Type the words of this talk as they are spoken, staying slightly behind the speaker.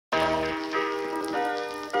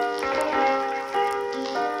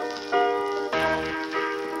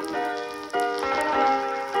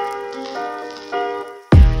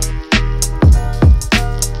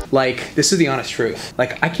Like, this is the honest truth.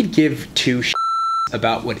 Like, I could give two shits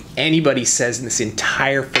about what anybody says in this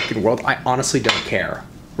entire freaking world. I honestly don't care,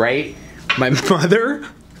 right? My mother,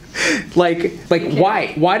 like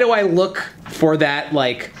why? Why do I look for that,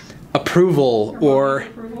 like, approval or...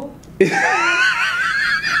 Approval?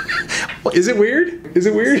 Is it weird? Is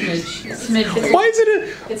it weird? Smidge. Why is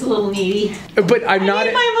it It's a little needy. But I'm not...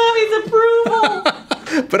 I need my mommy's approval!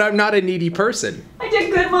 But I'm not a needy person. I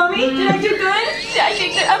did good, Mommy. Did I do good? I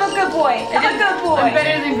did good. I'm a good boy. I'm a good boy. I'm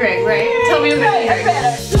better than Greg, right? Tell me I'm better than Greg.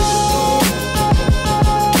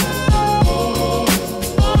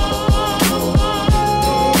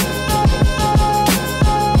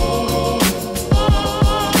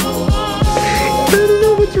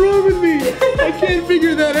 What's wrong with me? I can't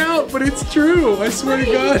figure that out, but it's true. I swear to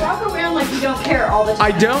God. You walk around like you don't care all the time.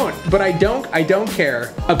 I don't, but I don't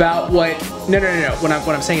care about what, no. What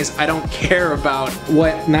I'm saying is I don't care about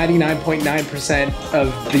what 99.9%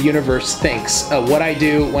 of the universe thinks. What I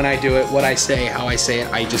do, when I do it, what I say, how I say it,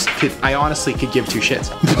 I honestly could give two shits.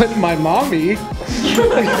 But my mommy,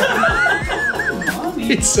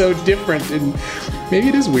 it's so different, and maybe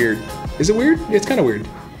it is weird. Is it weird? It's kind of weird.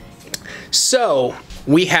 So,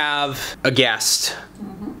 we have a guest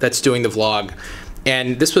that's doing the vlog,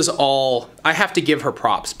 and this was all, I have to give her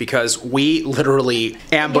props because we literally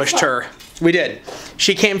ambushed her. We did.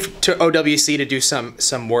 She came to OWC to do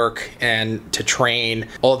some work and to train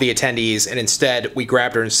all the attendees, and instead we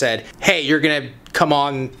grabbed her and said, hey, you're gonna come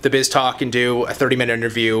on the Biz Talk and do a 30-minute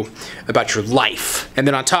interview about your life. And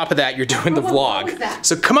then on top of that, you're doing the vlog.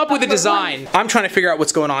 So come up with a design. I'm trying to figure out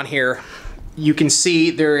what's going on here. You can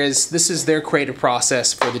see this is their creative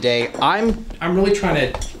process for the day. I'm really trying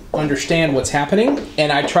to understand what's happening,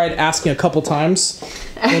 and I tried asking a couple times,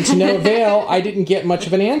 and to no avail, I didn't get much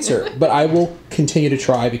of an answer. But I will continue to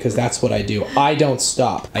try because that's what I do. I don't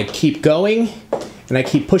stop. I keep going, and I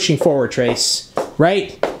keep pushing forward, Trace.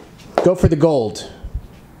 Right? Go for the gold.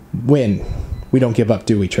 Win. We don't give up,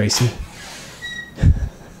 do we, Tracy?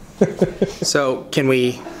 So, can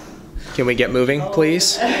we get moving,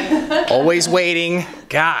 please? Always waiting.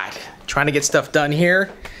 God, trying to get stuff done here.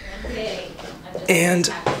 And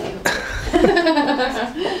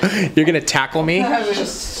you're gonna tackle me?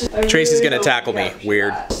 Tracy's gonna tackle me.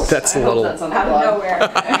 Weird. That's a little... Out of nowhere.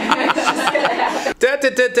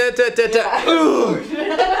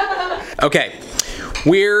 Okay.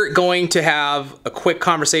 We're going to have a quick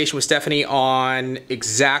conversation with Stephanie on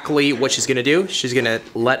exactly what she's gonna do. She's gonna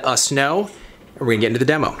let us know, and we're gonna get into the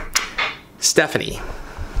demo. Stephanie.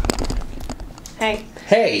 Hey.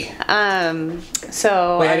 Hey.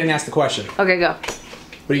 So... Wait, I didn't ask the question. Okay, go.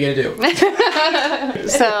 What are you gonna do?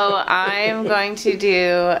 So I'm going to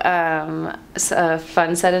do a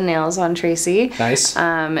fun set of nails on Tracy. Nice.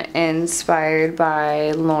 Inspired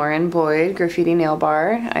by Lauren Boyd, Graffiti Nail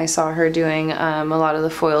Bar. I saw her doing a lot of the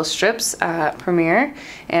foil strips at Premiere,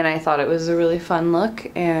 and I thought it was a really fun look,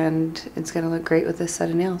 and it's gonna look great with this set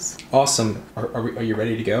of nails. Awesome. Are you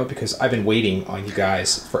ready to go? Because I've been waiting on you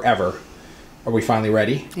guys forever. Are we finally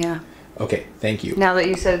ready? Yeah. Okay, thank you. Now that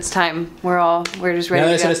you said it's time, we're just ready Now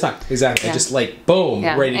that I to said go. it's time. Exactly. Yeah. Just like, boom,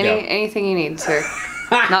 Yeah. ready to go. Anything you need, sir.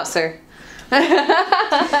 Not sir.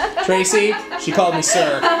 Tracy, she called me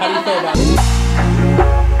sir. How do you feel about it?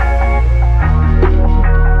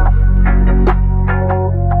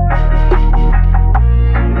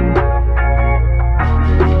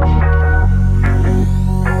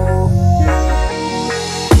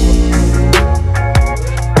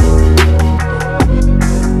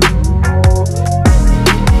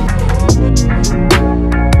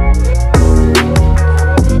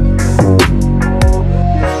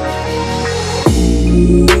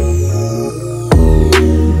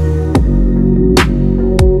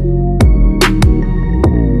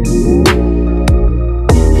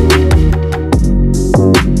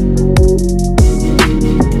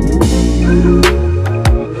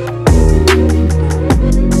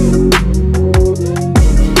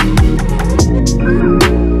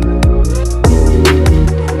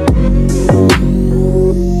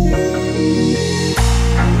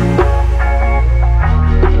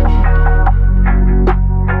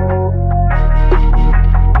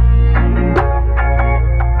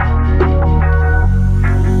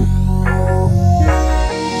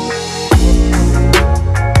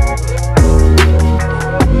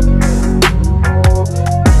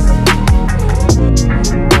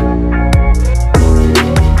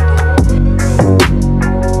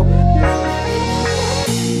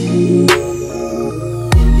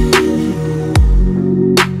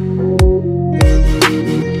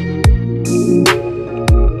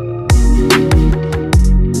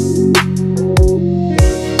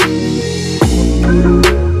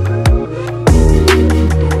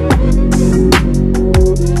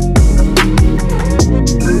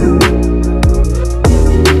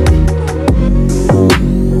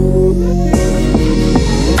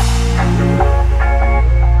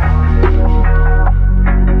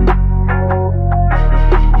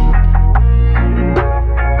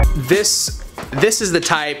 this is the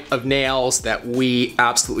type of nails that we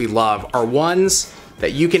absolutely love, are ones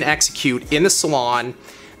that you can execute in the salon.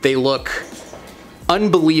 They look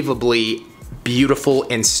unbelievably beautiful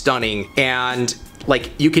and stunning, and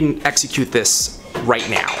like you can execute this right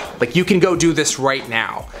now. Like you can go do this right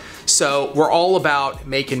now. So we're all about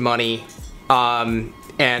making money and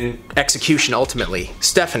execution ultimately.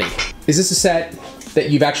 Stephanie, is this a set that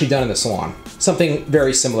you've actually done in the salon? Something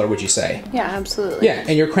very similar, would you say? Yeah, absolutely. Yeah,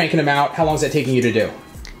 and you're cranking them out. How long is that taking you to do?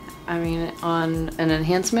 I mean, on an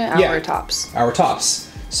enhancement, hour tops. Hour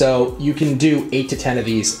tops. So you can do 8 to 10 of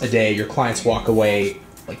these a day. Your clients walk away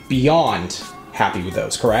like beyond happy with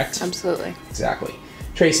those, correct? Absolutely. Exactly.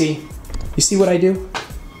 Tracy, you see what I do?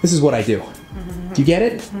 This is what I do. Do you get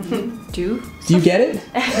it? Do you get it?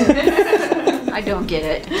 I don't get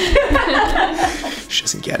it. She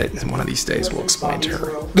doesn't get it, and one of these days we'll explain to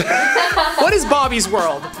her. What is Bobby's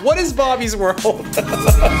World? What is Bobby's World?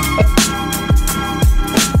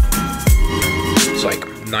 It's like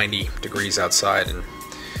 90 degrees outside, and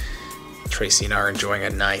Tracy and I are enjoying a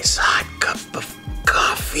nice hot cup of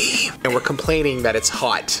coffee. And we're complaining that it's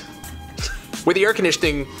hot. With the air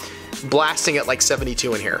conditioning blasting at like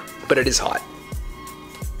 72 in here, but it is hot.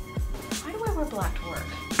 Why do I wear black to work?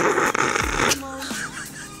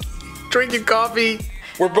 Drinking coffee.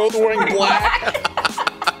 We're both wearing black.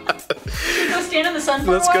 Go stand in the sun for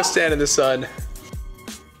a Let's while? go stand in the sun.